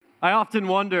I often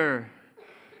wonder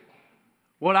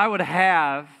what I would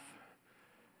have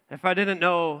if I didn't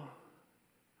know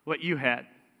what you had.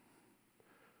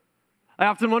 I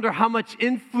often wonder how much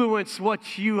influence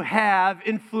what you have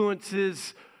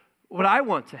influences what I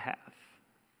want to have.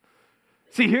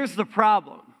 See, here's the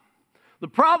problem. The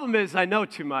problem is I know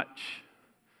too much.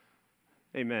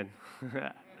 Amen.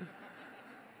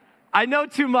 I know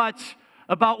too much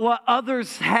about what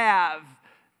others have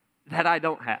that I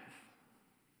don't have.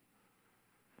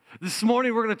 This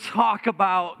morning we're going to talk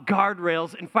about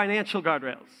guardrails and financial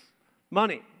guardrails.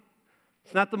 Money.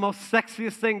 It's not the most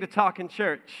sexiest thing to talk in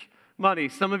church. Money.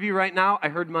 Some of you right now, I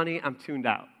heard money, I'm tuned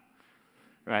out.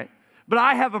 Right? But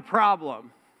I have a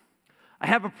problem. I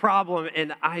have a problem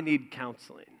and I need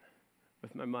counseling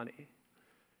with my money.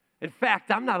 In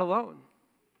fact, I'm not alone.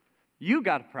 You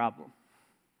got a problem.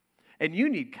 And you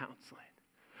need counseling.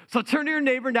 So turn to your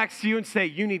neighbor next to you and say,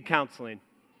 you need counseling.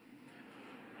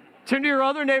 Turn to your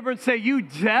other neighbor and say, you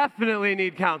definitely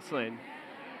need counseling.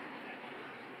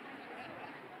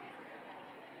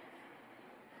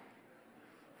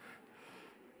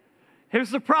 Here's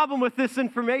the problem with this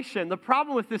information. The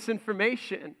problem with this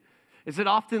information is it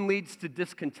often leads to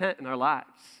discontent in our lives.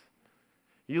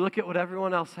 You look at what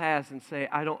everyone else has and say,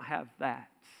 I don't have that.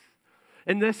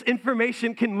 And this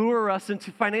information can lure us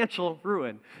into financial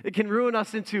ruin. It can ruin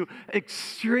us into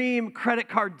extreme credit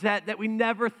card debt that we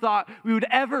never thought we would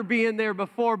ever be in there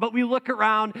before. But we look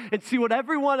around and see what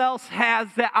everyone else has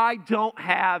that I don't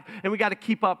have. And we got to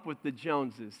keep up with the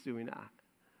Joneses, do we not?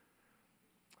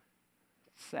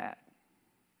 It's sad.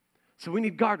 So we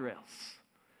need guardrails.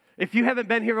 If you haven't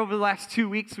been here over the last 2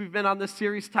 weeks, we've been on this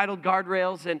series titled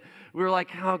Guardrails, and we were like,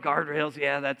 oh, guardrails,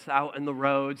 yeah, that's out in the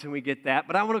roads, and we get that.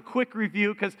 But I want a quick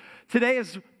review, because today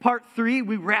is part 3.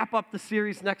 We wrap up the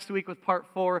series next week with part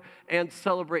 4 and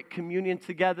celebrate communion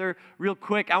together. Real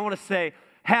quick, I want to say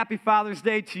Happy Father's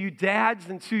Day to you dads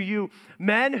and to you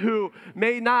men who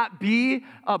may not be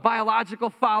a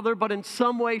biological father, but in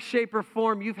some way, shape, or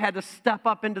form, you've had to step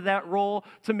up into that role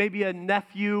to maybe a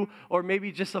nephew or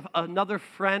maybe just another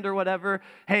friend or whatever.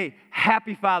 Hey,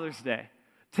 Happy Father's Day.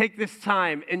 Take this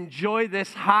time. Enjoy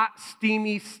this hot,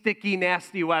 steamy, sticky,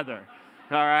 nasty weather.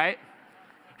 All right?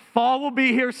 Fall will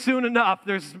be here soon enough.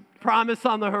 There's promise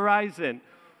on the horizon.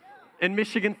 And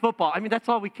Michigan football. I mean, that's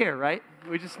all we care, right?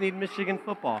 We just need Michigan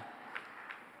football.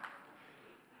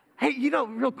 Hey,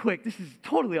 real quick, this is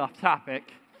totally off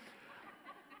topic.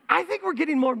 I think we're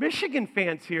getting more Michigan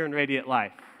fans here in Radiant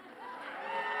Life.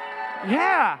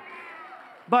 Yeah.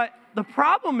 But the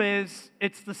problem is,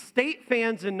 it's the State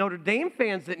fans and Notre Dame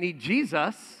fans that need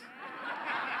Jesus.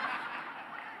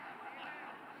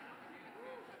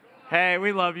 Hey,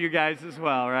 we love you guys as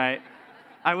well, right?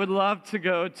 I would love to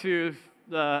go to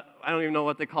I don't even know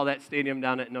what they call that stadium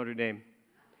down at Notre Dame.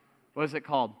 What is it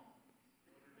called?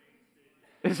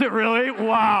 Is it really?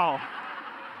 Wow.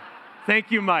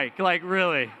 Thank you, Mike. Like,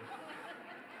 really.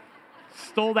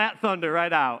 Stole that thunder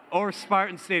right out. Or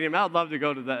Spartan Stadium. I'd love to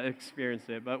go to that, experience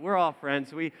it. But we're all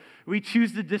friends. We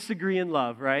choose to disagree in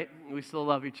love, right? We still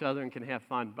love each other and can have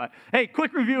fun. But hey,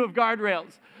 quick review of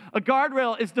guardrails. A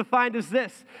guardrail is defined as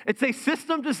this. It's a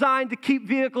system designed to keep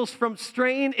vehicles from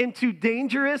straying into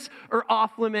dangerous or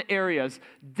off-limit areas.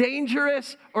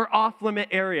 Dangerous or off-limit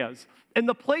areas. And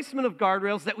the placement of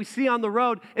guardrails that we see on the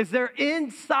road is they're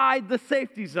inside the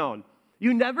safety zone.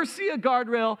 You never see a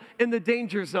guardrail in the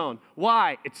danger zone.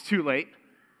 Why? It's too late.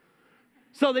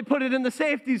 So they put it in the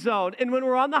safety zone. And when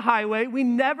we're on the highway, we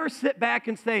never sit back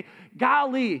and say,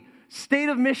 golly, State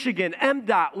of Michigan,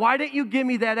 MDOT, why didn't you give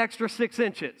me that extra 6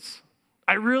 inches?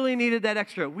 I really needed that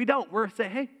extra. We don't. We're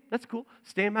saying, hey, that's cool.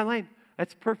 Stay in my lane.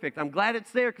 That's perfect. I'm glad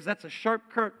it's there because that's a sharp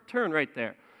turn right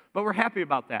there. But we're happy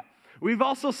about that. We've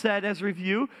also said, as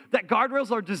review, that guardrails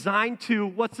are designed to,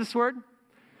 what's this word?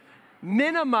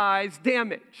 Minimize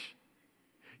damage.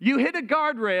 You hit a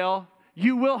guardrail,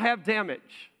 you will have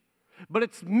damage. But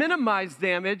it's minimize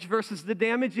damage versus the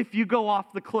damage if you go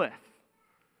off the cliff.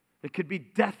 It could be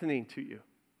deafening to you.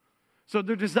 So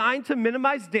they're designed to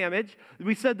minimize damage.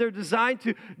 We said they're designed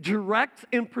to direct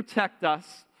and protect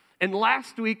us. And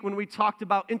last week when we talked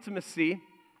about intimacy,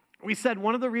 we said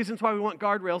one of the reasons why we want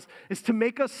guardrails is to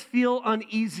make us feel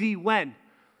uneasy when?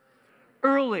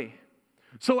 Early.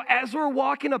 So as we're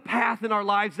walking a path in our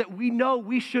lives that we know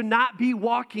we should not be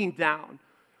walking down,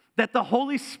 that the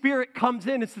Holy Spirit comes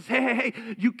in and says, hey,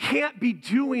 you can't be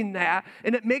doing that.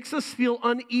 And it makes us feel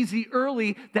uneasy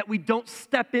early that we don't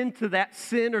step into that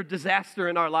sin or disaster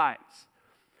in our lives.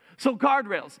 So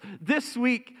guardrails. This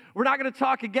week, we're not going to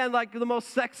talk again like the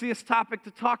most sexiest topic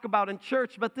to talk about in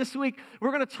church, but this week,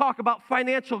 we're going to talk about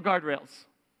financial guardrails.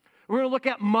 We're going to look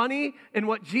at money and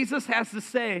what Jesus has to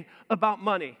say about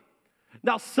money.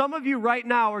 Now, some of you right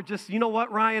now are just, you know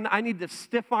what, Ryan, I need to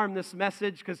stiff-arm this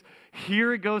message because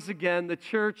here it goes again, the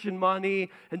church and money,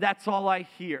 and that's all I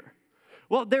hear.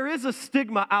 Well, there is a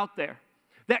stigma out there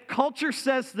that culture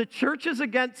says the church is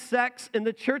against sex and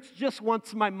the church just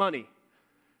wants my money.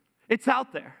 It's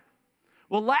out there.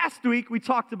 Well, last week we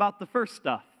talked about the first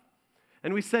stuff.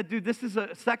 And we said, dude,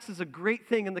 sex is a great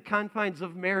thing in the confines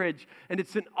of marriage, and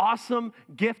it's an awesome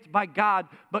gift by God,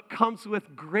 but comes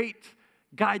with great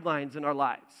guidelines in our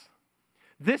lives.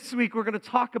 This week, we're going to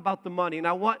talk about the money, and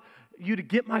I want you to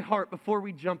get my heart before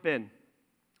we jump in.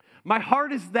 My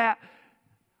heart is that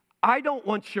I don't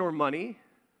want your money.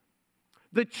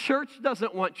 The church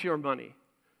doesn't want your money.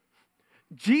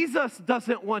 Jesus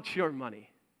doesn't want your money.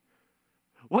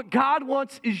 What God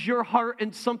wants is your heart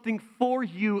and something for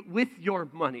you with your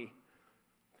money.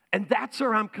 And that's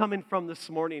where I'm coming from this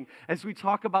morning as we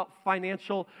talk about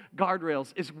financial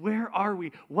guardrails, is where are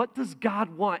we? What does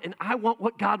God want? And I want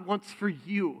what God wants for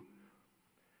you.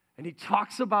 And he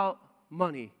talks about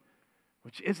money,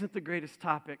 which isn't the greatest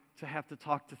topic to have to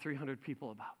talk to 300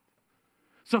 people about.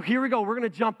 So here we go. We're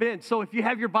going to jump in. So if you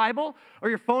have your Bible or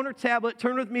your phone or tablet,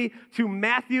 turn with me to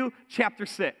Matthew chapter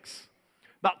 6.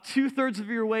 About 2/3 of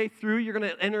your way through, you're going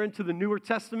to enter into the Newer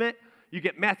Testament. You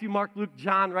get Matthew, Mark, Luke,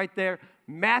 John right there.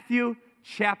 Matthew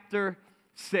chapter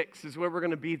 6 is where we're going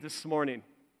to be this morning.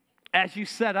 As you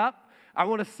set up, I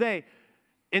want to say,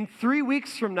 in 3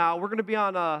 weeks from now, we're going to be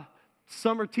on a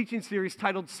summer teaching series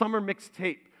titled Summer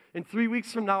Mixtape. In 3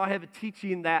 weeks from now, I have a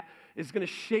teaching that is going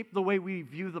to shape the way we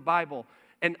view the Bible.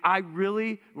 And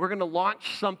we're going to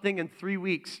launch something in 3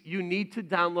 weeks. You need to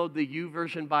download the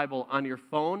YouVersion Bible on your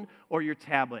phone or your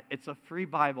tablet. It's a free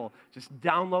Bible. Just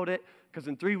download it, because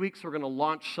in 3 weeks, we're going to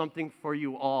launch something for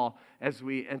you all as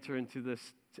we enter into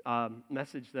this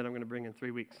message that I'm going to bring in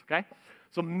 3 weeks, okay?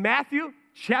 So Matthew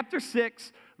chapter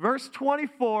 6, verse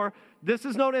 24, this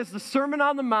is known as the Sermon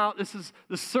on the Mount. This is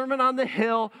the Sermon on the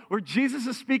Hill, where Jesus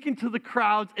is speaking to the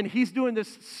crowds, and he's doing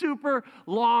this super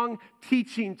long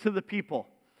teaching to the people.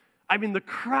 I mean, the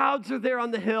crowds are there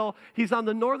on the hill. He's on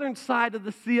the northern side of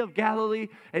the Sea of Galilee,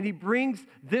 and he brings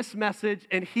this message,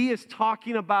 and he is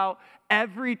talking about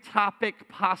every topic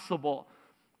possible.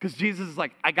 Because Jesus is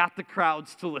like, I got the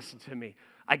crowds to listen to me.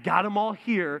 I got them all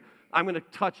here. I'm going to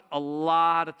touch a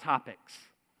lot of topics.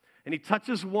 And he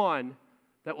touches one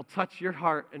that will touch your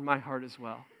heart and my heart as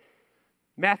well.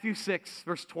 Matthew 6,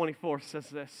 verse 24 says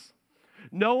this.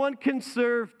 No one can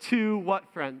serve two,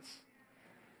 what, friends?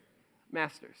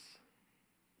 Masters.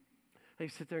 And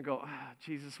you sit there and go,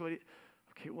 Jesus,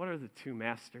 what are the two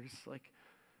masters? Like,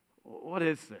 what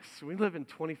is this? We live in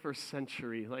 21st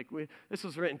century. This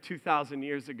was written 2,000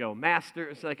 years ago.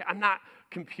 Masters, I'm not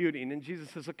computing. And Jesus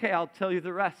says, okay, I'll tell you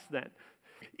the rest then.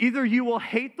 Either you will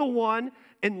hate the one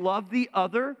and love the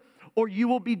other, or you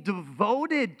will be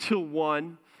devoted to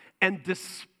one and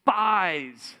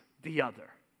despise the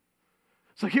other.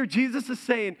 So here Jesus is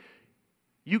saying,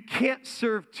 you can't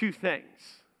serve two things.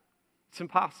 It's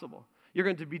impossible. You're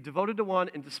going to be devoted to one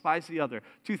and despise the other.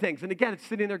 Two things. And again, it's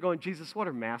sitting there going, Jesus, what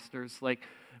are masters?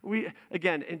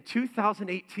 In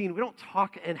 2018, we don't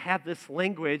talk and have this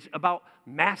language about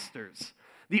masters.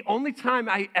 The only time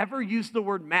I ever use the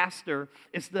word master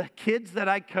is the kids that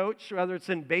I coach, whether it's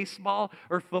in baseball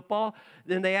or football.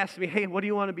 Then they ask me, hey, what do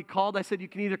you want to be called? I said, you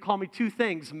can either call me two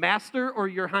things, master or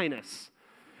your highness.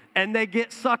 And they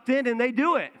get sucked in and they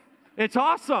do it. It's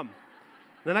awesome.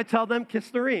 Then I tell them, kiss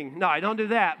the ring. No, I don't do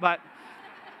that, but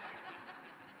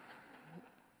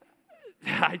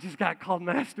I just got called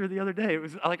master the other day. It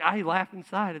was like, I laugh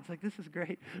inside. It's like, this is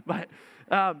great. But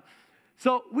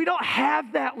so we don't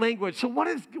have that language. So what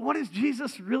is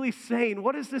Jesus really saying?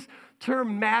 What is this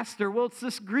term master? Well, it's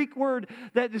this Greek word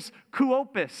that is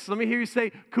kuopis. Let me hear you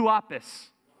say kuopis.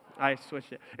 I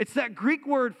switched it. It's that Greek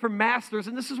word for masters,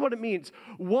 and this is what it means.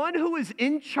 One who is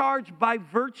in charge by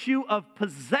virtue of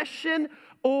possession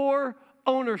or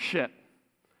ownership.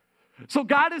 So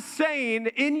God is saying,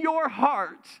 in your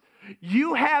heart,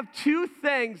 you have two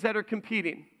things that are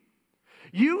competing.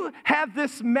 You have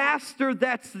this master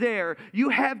that's there. You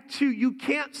have two. You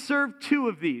can't serve two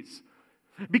of these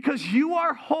because you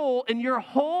are whole, and your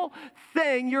whole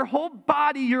thing, your whole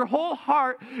body, your whole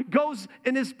heart goes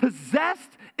and is possessed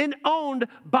and owned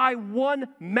by one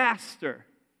master.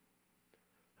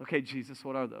 Okay, Jesus,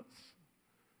 what are those?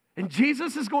 And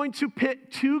Jesus is going to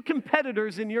pit two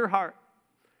competitors in your heart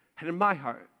and in my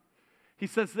heart. He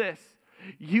says this,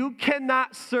 you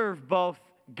cannot serve both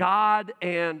God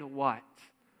and what?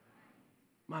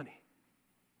 Money.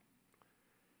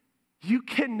 You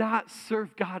cannot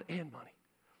serve God and money.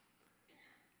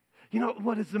 You know,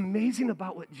 what is amazing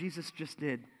about what Jesus just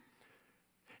did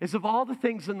is of all the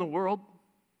things in the world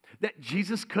that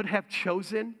Jesus could have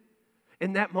chosen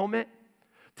in that moment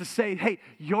to say, hey,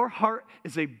 your heart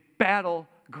is a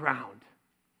battleground.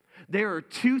 There are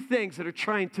two things that are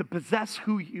trying to possess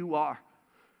who you are.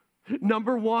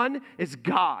 Number one is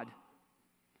God.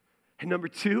 And number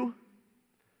two,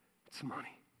 it's money.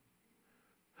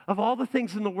 Of all the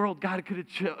things in the world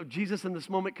Jesus in this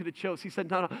moment could have chose, he said,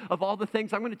 no, of all the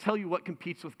things, I'm going to tell you what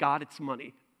competes with God, it's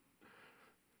money.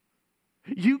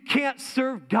 You can't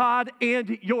serve God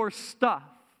and your stuff.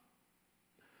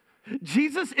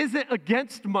 Jesus isn't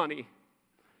against money.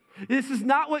 This is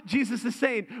not what Jesus is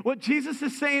saying. What Jesus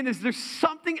is saying is there's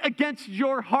something against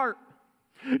your heart.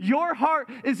 Your heart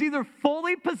is either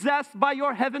fully possessed by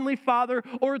your heavenly Father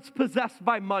or it's possessed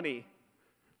by money.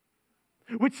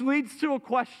 Which leads to a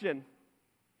question.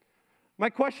 My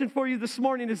question for you this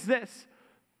morning is this.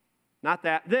 Not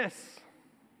that, this.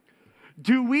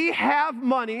 Do we have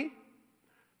money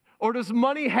or does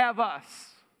money have us?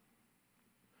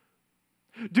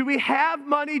 Do we have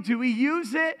money? Do we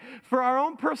use it for our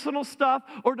own personal stuff?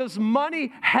 Or does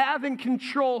money have and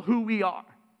control who we are?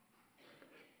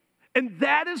 And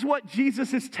that is what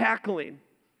Jesus is tackling.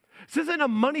 This isn't a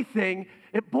money thing.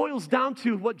 It boils down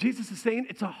to what Jesus is saying.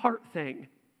 It's a heart thing.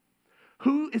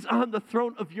 Who is on the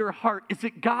throne of your heart? Is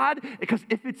it God? Because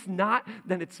if it's not,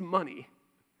 then it's money.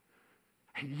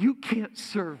 And you can't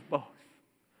serve both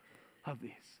of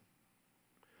these.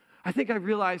 I think I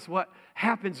realize what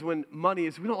happens when money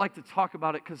is, we don't like to talk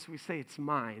about it because we say it's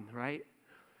mine, right?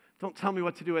 Don't tell me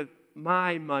what to do with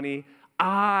my money.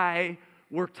 I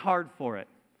worked hard for it.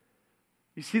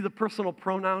 You see the personal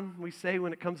pronoun we say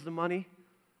when it comes to money?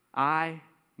 I,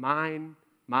 mine,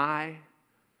 my.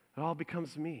 It all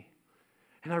becomes me.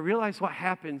 And I realize what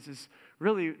happens is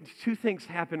really two things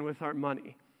happen with our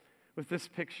money, with this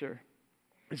picture.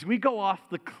 As we go off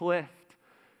the cliff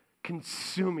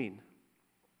consuming,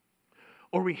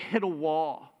 or we hit a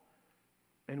wall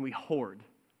and we hoard.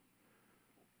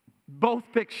 Both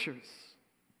pictures,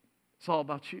 it's all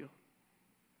about you.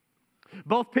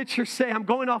 Both pictures say, I'm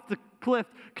going off the cliff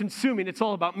consuming. It's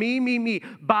all about me, me, me.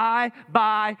 Buy,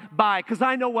 buy, buy. Because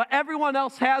I know what everyone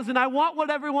else has and I want what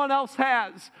everyone else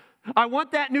has. I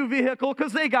want that new vehicle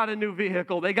because they got a new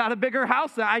vehicle. They got a bigger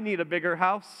house. I need a bigger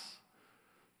house.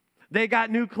 They got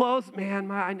new clothes.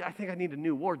 Man, I think I need a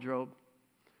new wardrobe.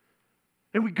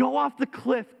 And we go off the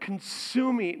cliff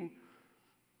consuming,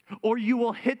 or you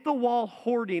will hit the wall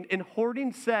hoarding. And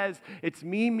hoarding says, it's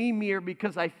me, me, me,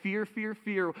 because I fear, fear,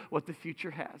 fear what the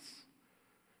future has.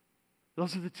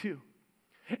 Those are the two.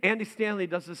 Andy Stanley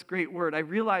does this great word. I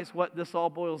realize what this all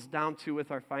boils down to with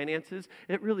our finances.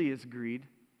 It really is greed.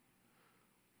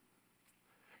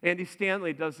 Andy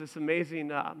Stanley does this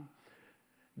amazing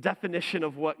definition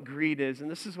of what greed is. And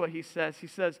this is what he says. He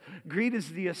says, greed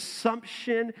is the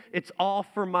assumption it's all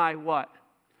for my what?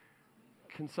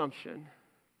 Consumption.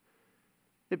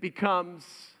 It becomes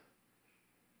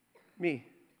me.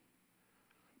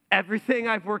 Everything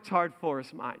I've worked hard for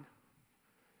is mine.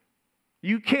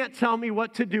 You can't tell me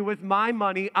what to do with my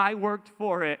money. I worked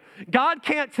for it. God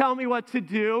can't tell me what to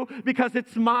do because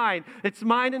it's mine. It's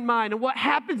mine and mine. And what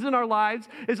happens in our lives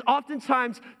is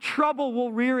oftentimes trouble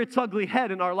will rear its ugly head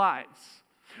in our lives.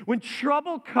 When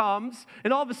trouble comes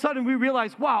and all of a sudden we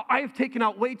realize, wow, I have taken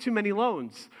out way too many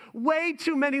loans. Way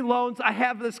too many loans. I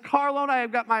have this car loan. I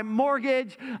have got my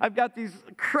mortgage. I've got these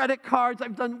credit cards.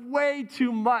 I've done way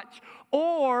too much.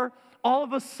 Or all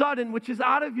of a sudden, which is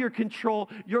out of your control,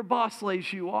 your boss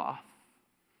lays you off.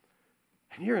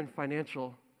 And you're in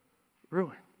financial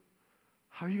ruin.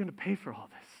 How are you going to pay for all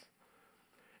this?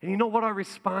 And you know what our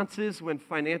response is when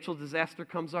financial disaster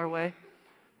comes our way?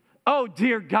 Oh,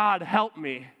 dear God, help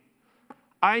me.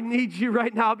 I need you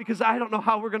right now because I don't know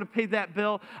how we're going to pay that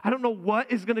bill. I don't know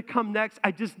what is going to come next.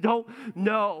 I just don't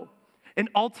know. And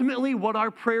ultimately, what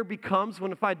our prayer becomes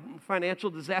when a financial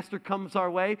disaster comes our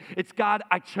way, it's, God,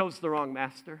 I chose the wrong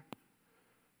master.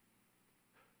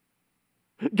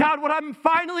 God, what I'm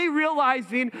finally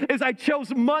realizing is I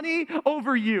chose money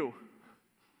over you.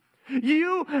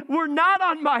 You were not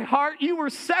on my heart. You were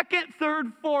second,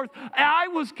 third, fourth. I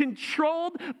was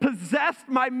controlled, possessed.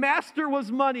 My master was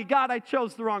money. God, I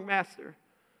chose the wrong master.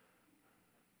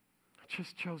 I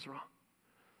just chose wrong.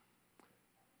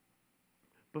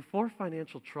 Before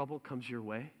financial trouble comes your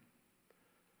way,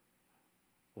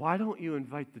 why don't you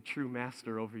invite the true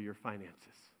master over your finances?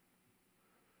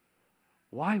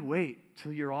 Why wait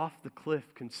till you're off the cliff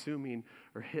consuming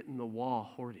or hitting the wall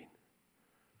hoarding?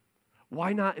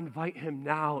 Why not invite him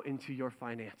now into your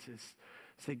finances?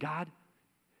 Say, God,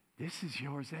 this is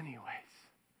yours anyways.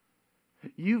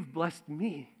 You've blessed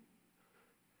me.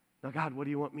 Now, God, what do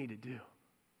you want me to do?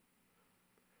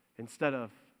 Instead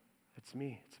of, it's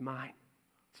me, it's mine,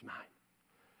 it's mine.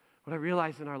 What I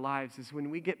realize in our lives is when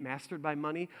we get mastered by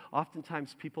money,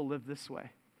 oftentimes people live this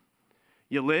way.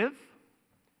 You live,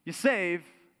 you save,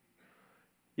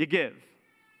 you give.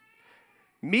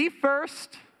 Me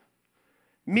first,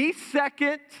 me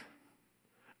second,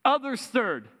 others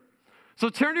third. So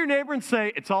turn to your neighbor and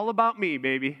say, it's all about me,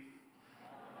 baby.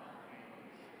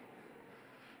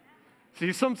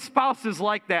 See, some spouses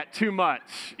like that too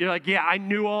much. You're like, yeah, I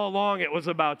knew all along it was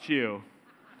about you,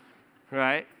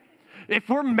 right? If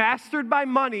we're mastered by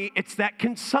money, it's that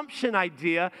consumption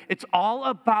idea. It's all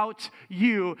about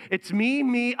you. It's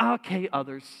me, okay,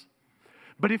 others.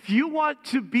 But if you want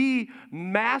to be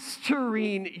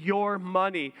mastering your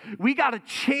money, we got to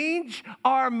change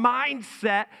our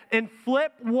mindset and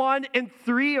flip 1 and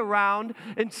 3 around,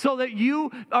 and so that you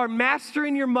are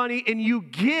mastering your money and you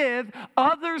give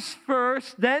others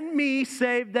first, then me,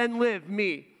 save, then live,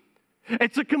 me.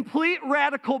 It's a complete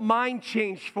radical mind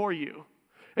change for you.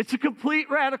 It's a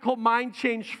complete radical mind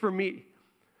change for me.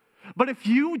 But if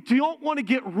you don't want to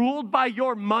get ruled by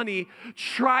your money,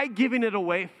 try giving it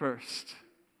away first.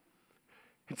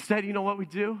 Instead, you know what we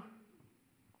do?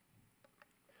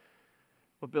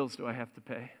 What bills do I have to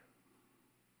pay?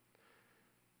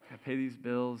 I pay these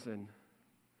bills and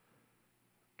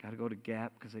got to go to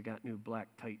Gap because I got new black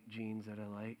tight jeans that I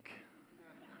like.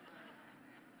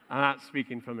 I'm not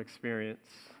speaking from experience.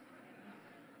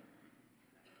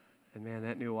 And man,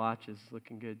 that new watch is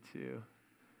looking good too.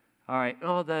 All right,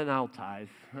 oh, then I'll tithe.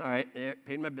 All right, there,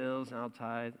 paid my bills, and I'll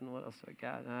tithe. And what else do I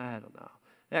got? I don't know.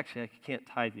 Actually, I can't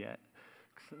tithe yet.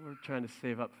 We're trying to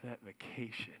save up for that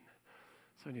vacation.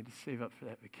 So I need to save up for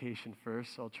that vacation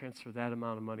first. So I'll transfer that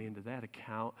amount of money into that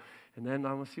account. And then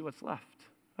I want to see what's left.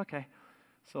 Okay.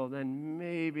 So then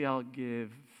maybe I'll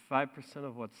give 5%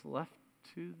 of what's left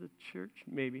to the church.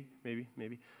 Maybe.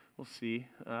 We'll see.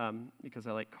 Because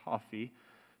I like coffee.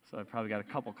 So I've probably got a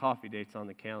couple coffee dates on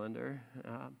the calendar.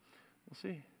 We'll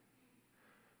see.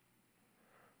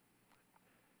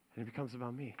 And it becomes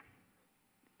about me.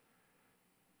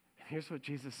 Here's what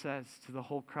Jesus says to the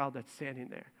whole crowd that's standing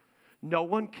there. No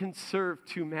one can serve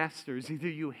two masters. Either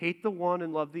you hate the one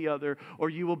and love the other, or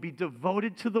you will be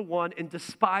devoted to the one and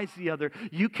despise the other.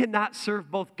 You cannot serve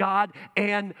both God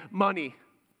and money.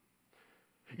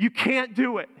 You can't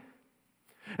do it.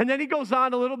 And then he goes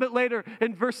on a little bit later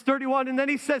in verse 31, and then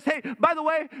he says, hey, by the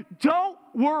way, don't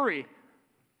worry.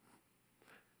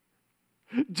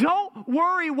 Don't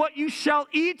worry what you shall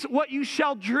eat, what you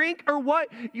shall drink, or what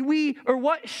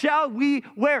shall we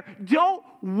wear. Don't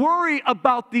worry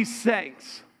about these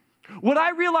things. What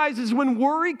I realize is when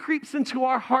worry creeps into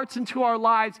our hearts, into our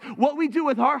lives, what we do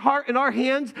with our heart and our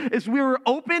hands is we were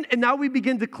open and now we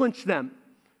begin to clench them.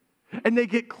 And they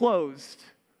get closed.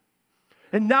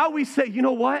 And now we say, you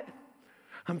know what?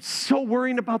 I'm so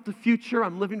worrying about the future.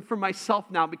 I'm living for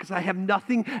myself now because I have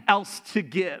nothing else to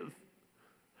give.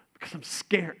 Because I'm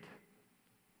scared.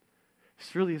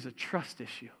 This really is a trust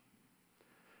issue.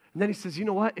 And then he says, you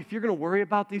know what? If you're going to worry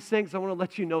about these things, I want to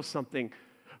let you know something.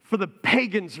 For the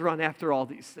pagans run after all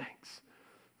these things.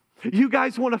 You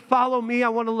guys want to follow me? I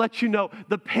want to let you know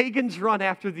the pagans run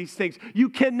after these things. You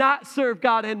cannot serve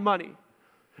God and money.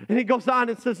 And he goes on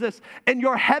and says this, and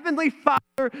your heavenly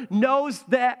Father knows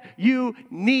that you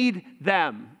need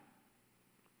them.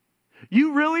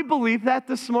 You really believe that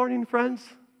this morning, friends?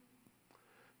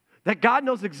 That God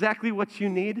knows exactly what you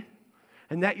need,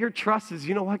 and that your trust is,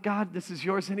 you know what, God, this is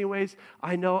yours anyways.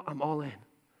 I know, I'm all in.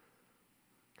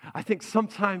 I think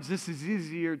sometimes this is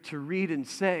easier to read and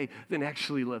say than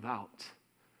actually live out.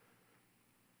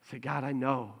 Say, God, I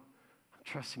know. I'm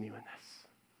trusting you in this.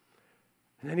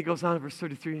 And then he goes on in verse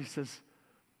 33, and he says,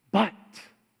 but.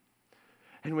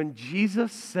 And when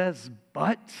Jesus says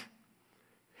but,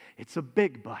 it's a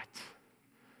big but.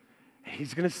 And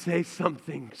he's going to say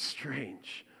something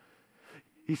strange.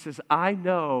 He says, I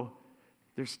know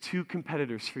there's two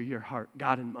competitors for your heart,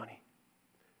 God and money.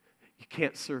 You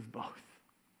can't serve both.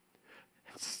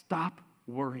 And stop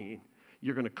worrying.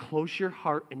 You're going to close your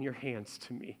heart and your hands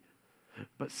to me.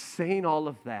 But saying all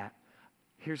of that,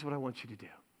 here's what I want you to do.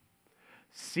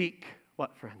 Seek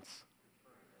what, friends?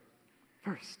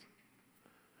 First.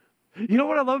 You know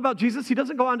what I love about Jesus? He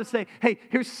doesn't go on to say, hey,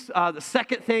 here's the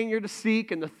second thing you're to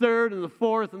seek, and the third, and the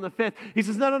fourth, and the fifth. He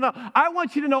says, no. I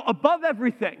want you to know above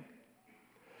everything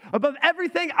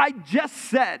I just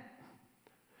said,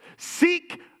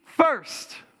 seek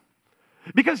first.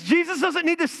 Because Jesus doesn't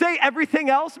need to say everything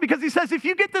else, because he says, if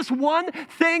you get this one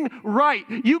thing right,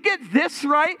 you get this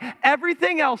right,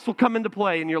 everything else will come into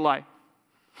play in your life.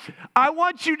 I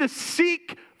want you to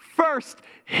seek first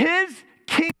his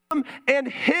kingdom and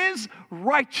his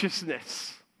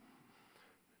righteousness.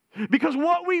 Because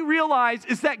what we realize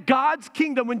is that God's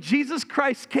kingdom, when Jesus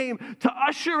Christ came to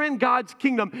usher in God's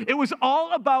kingdom, it was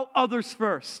all about others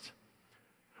first.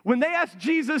 When they asked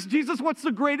Jesus, what's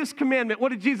the greatest commandment? What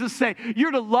did Jesus say?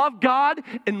 You're to love God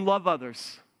and love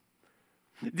others.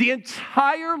 The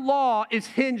entire law is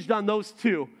hinged on those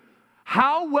two.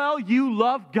 How well you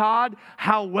love God,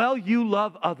 how well you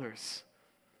love others.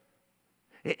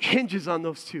 It hinges on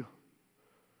those two.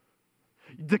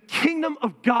 The kingdom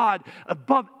of God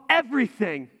above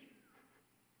everything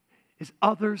is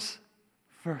others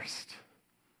first.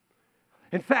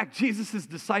 In fact, Jesus'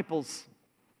 disciples,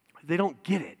 they don't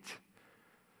get it.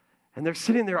 And they're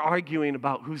sitting there arguing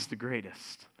about who's the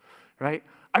greatest, right?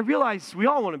 I realize we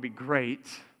all want to be great.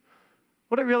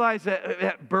 What I realize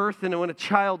at birth and when a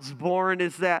child's born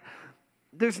is that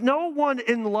there's no one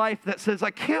in life that says,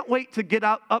 I can't wait to get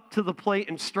up to the plate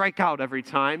and strike out every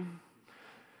time.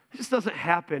 It just doesn't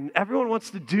happen. Everyone wants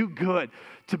to do good,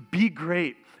 to be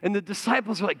great. And the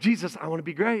disciples are like, Jesus, I want to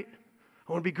be great.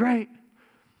 I want to be great.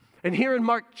 And here in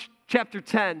Mark chapter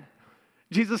 10,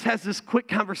 Jesus has this quick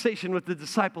conversation with the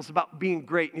disciples about being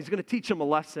great, and he's going to teach them a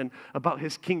lesson about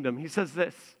his kingdom. He says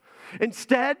this,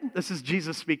 instead, this is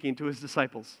Jesus speaking to his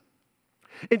disciples,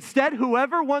 instead,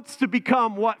 whoever wants to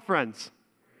become what, friends?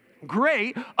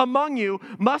 Great among you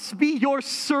must be your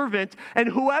servant, and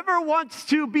whoever wants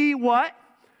to be what?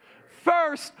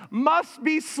 First must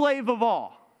be slave of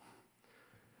all.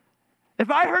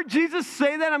 If I heard Jesus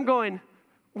say that, I'm going,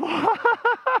 what?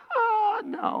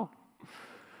 No.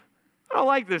 I don't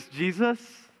like this, Jesus.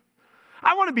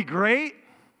 I want to be great,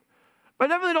 but I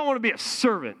definitely don't want to be a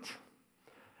servant.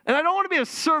 And I don't want to be a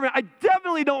servant. I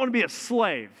definitely don't want to be a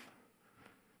slave.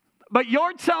 But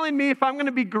you're telling me if I'm going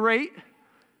to be great,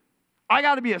 I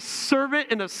got to be a servant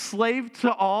and a slave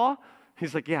to all?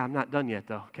 He's like, yeah, I'm not done yet,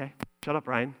 though, okay? Shut up,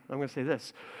 Ryan. I'm going to say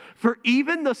this. For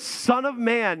even the Son of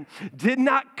Man did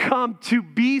not come to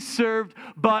be served,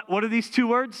 but, what are these two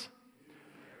words?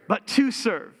 But to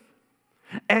serve.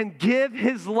 And give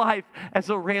his life as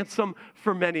a ransom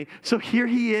for many. So here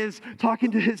he is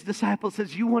talking to his disciples,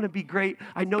 says, you want to be great.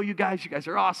 I know you guys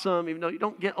are awesome. Even though you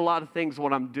don't get a lot of things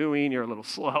what I'm doing, you're a little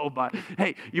slow. But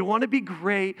hey, you want to be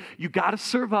great. You got to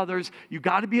serve others. You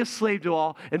got to be a slave to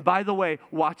all. And by the way,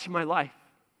 watch my life.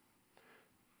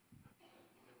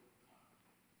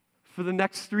 For the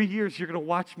next 3 years, you're going to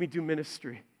watch me do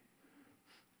ministry.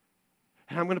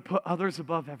 And I'm going to put others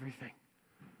above everything.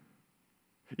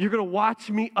 You're going to watch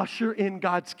me usher in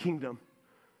God's kingdom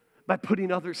by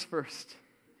putting others first.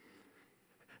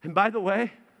 And by the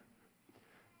way,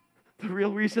 the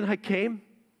real reason I came,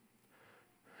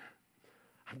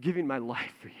 I'm giving my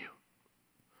life for you.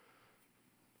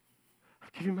 I'm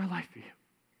giving my life for you.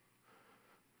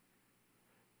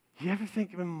 You ever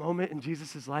think of a moment in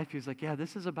Jesus' life, he was like, yeah,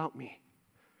 this is about me.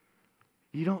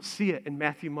 You don't see it in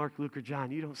Matthew, Mark, Luke, or John.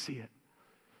 You don't see it.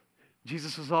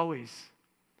 Jesus was always,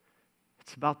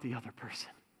 it's about the other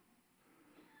person.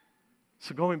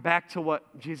 So going back to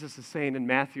what Jesus is saying in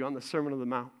Matthew on the Sermon on the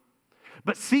Mount,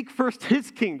 but seek first his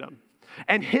kingdom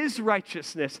and his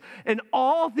righteousness, and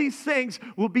all these things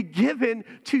will be given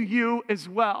to you as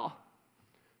well.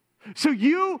 So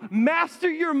you master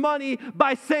your money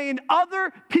by saying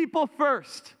other people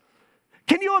first.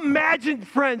 Can you imagine,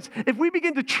 friends, if we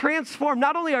begin to transform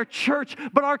not only our church,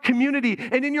 but our community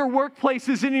and in your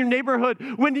workplaces, in your neighborhood,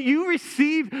 when you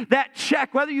receive that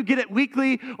check, whether you get it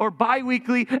weekly or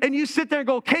bi-weekly, and you sit there and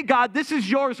go, okay, God, this is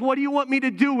yours. What do you want me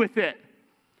to do with it?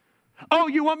 Oh,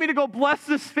 you want me to go bless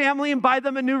this family and buy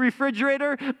them a new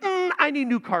refrigerator? I need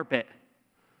new carpet.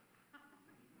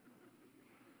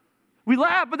 We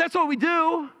laugh, but that's what we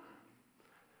do.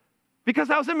 Because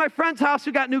I was in my friend's house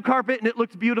who got new carpet and it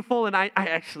looked beautiful, and I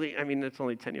actually, it's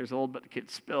only 10 years old, but the kid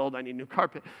spilled, I need new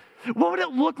carpet. What would it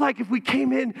look like if we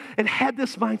came in and had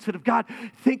this mindset of, God,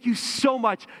 thank you so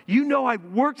much. You know I've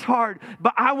worked hard,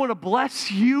 but I want to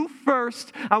bless you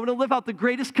first. I want to live out the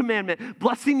greatest commandment,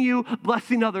 blessing you,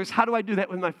 blessing others. How do I do that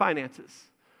with my finances?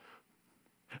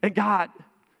 And God,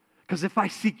 because if I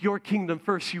seek your kingdom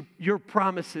first, your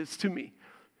promises to me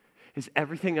is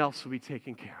everything else will be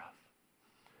taken care of.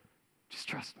 Just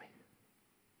trust me.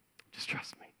 Just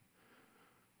trust me.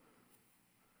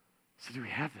 So do we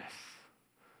have this?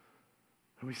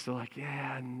 Are we still like,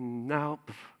 yeah,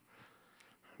 nope,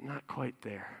 I'm not quite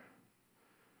there.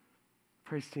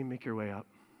 Praise team, make your way up.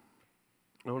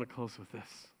 I want to close with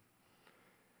this.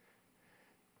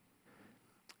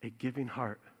 A giving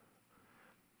heart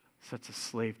sets a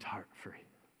slaved heart free.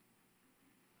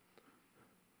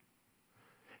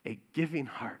 A giving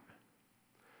heart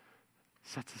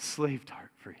sets a slaved heart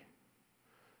free.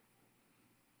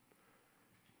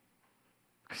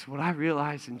 Because what I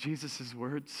realize in Jesus'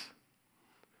 words,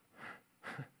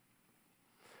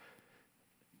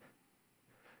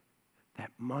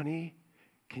 that money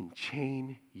can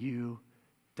chain you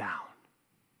down.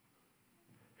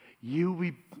 You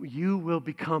will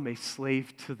become a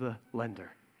slave to the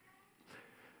lender.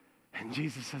 And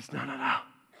Jesus says, no.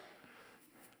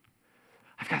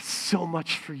 I've got so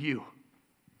much for you.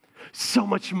 So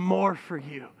much more for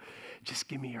you. Just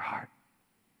give me your heart.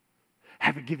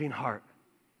 Have a giving heart.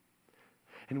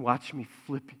 And watch me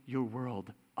flip your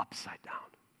world upside down.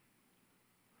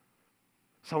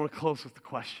 So I want to close with the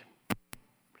question.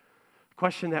 The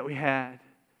question that we had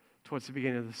towards the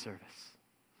beginning of the service.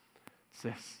 It's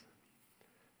this.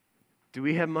 Do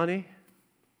we have money?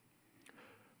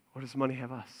 Or does money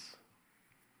have us?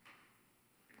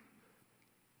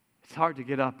 It's hard to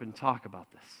get up and talk about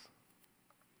this.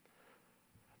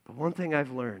 But one thing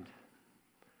I've learned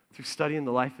through studying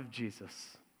the life of Jesus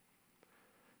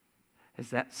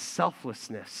is that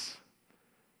selflessness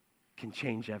can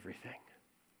change everything.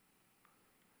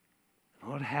 And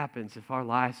what happens if our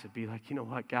lives would be like, you know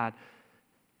what, God,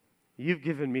 you've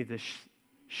given me this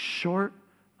short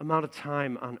amount of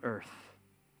time on earth.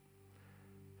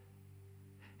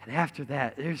 And after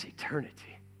that, there's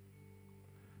eternity.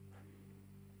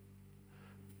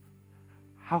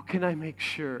 How can I make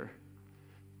sure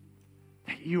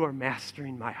that you are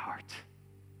mastering my heart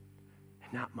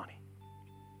and not money?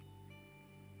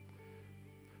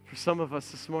 For some of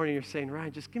us this morning, you're saying,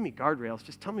 Ryan, just give me guardrails.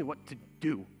 Just tell me what to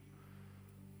do.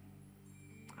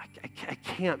 I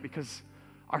can't, because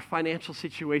our financial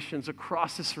situations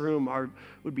across this room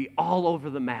would be all over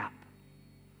the map.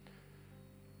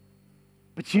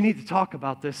 But you need to talk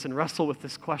about this and wrestle with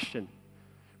this question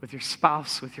with your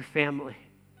spouse, with your family,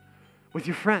 with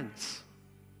your friends.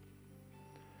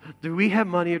 Do we have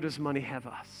money or does money have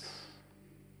us?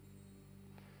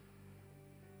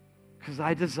 Because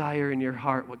I desire in your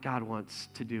heart what God wants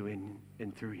to do in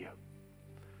and through you.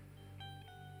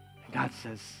 And God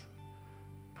says,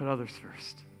 put others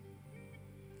first.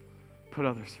 Put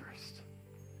others first.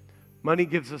 Money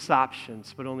gives us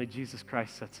options, but only Jesus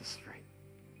Christ sets us free.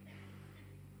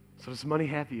 So does money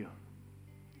have you?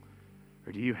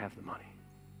 Or do you have the money?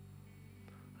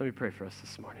 Let me pray for us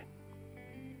this morning.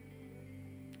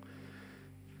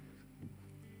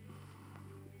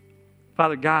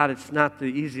 Father God, it's not the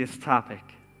easiest topic.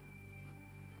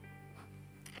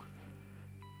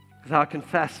 Because I'll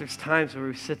confess there's times where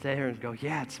we sit there and go,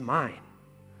 yeah, it's mine.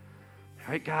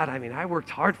 All right, God, I worked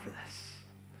hard for this.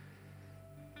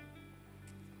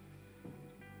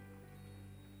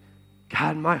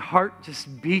 God, my heart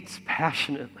just beats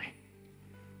passionately.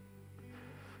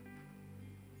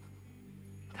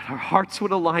 That our hearts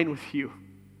would align with you.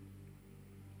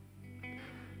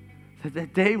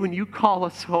 That day when you call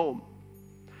us home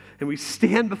and we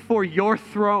stand before your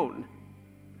throne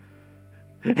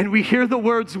and we hear the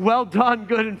words, well done,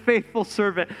 good and faithful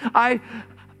servant.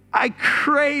 I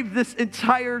crave this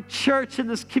entire church and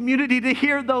this community to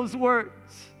hear those words.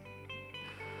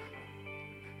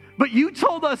 But you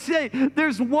told us, hey,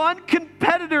 there's one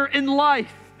competitor in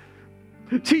life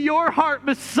to your heart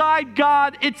beside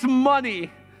God, it's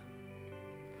money.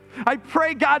 I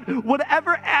pray, God,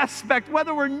 whatever aspect,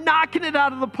 whether we're knocking it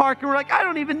out of the park and we're like, I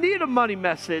don't even need a money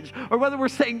message, or whether we're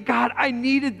saying, God, I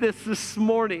needed this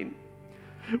morning.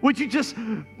 Would you just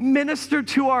minister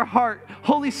to our heart?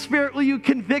 Holy Spirit, will you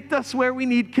convict us where we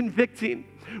need convicting?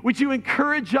 Would you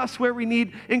encourage us where we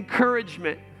need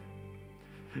encouragement?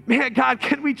 Man, God,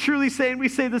 can we truly say, and we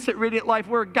say this at Radiant Life,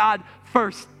 we're a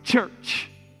God-first church.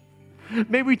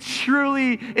 May we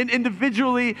truly and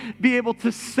individually be able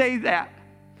to say that.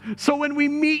 So when we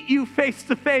meet you face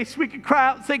to face, we can cry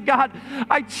out and say, God,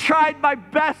 I tried my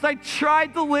best. I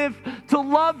tried to live, to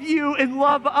love you and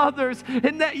love others,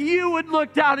 and that you would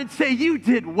look down and say, you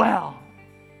did well.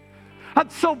 I'm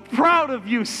so proud of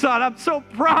you, son. I'm so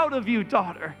proud of you,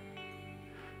 daughter.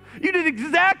 You did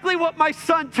exactly what my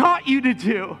son taught you to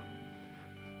do.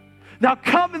 Now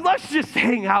come and let's just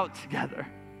hang out together.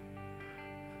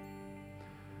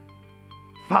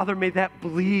 Father, may that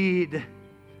bleed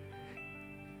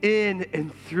in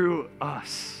and through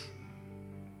us.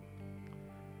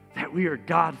 That we are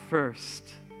God first,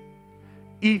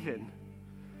 even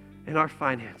in our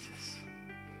finances.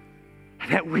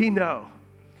 And that we know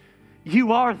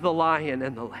you are the lion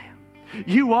and the lamb.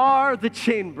 You are the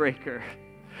chain breaker.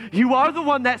 You are the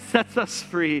one that sets us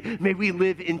free. May we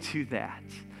live into that.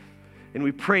 And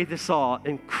we pray this all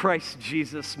in Christ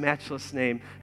Jesus' matchless name.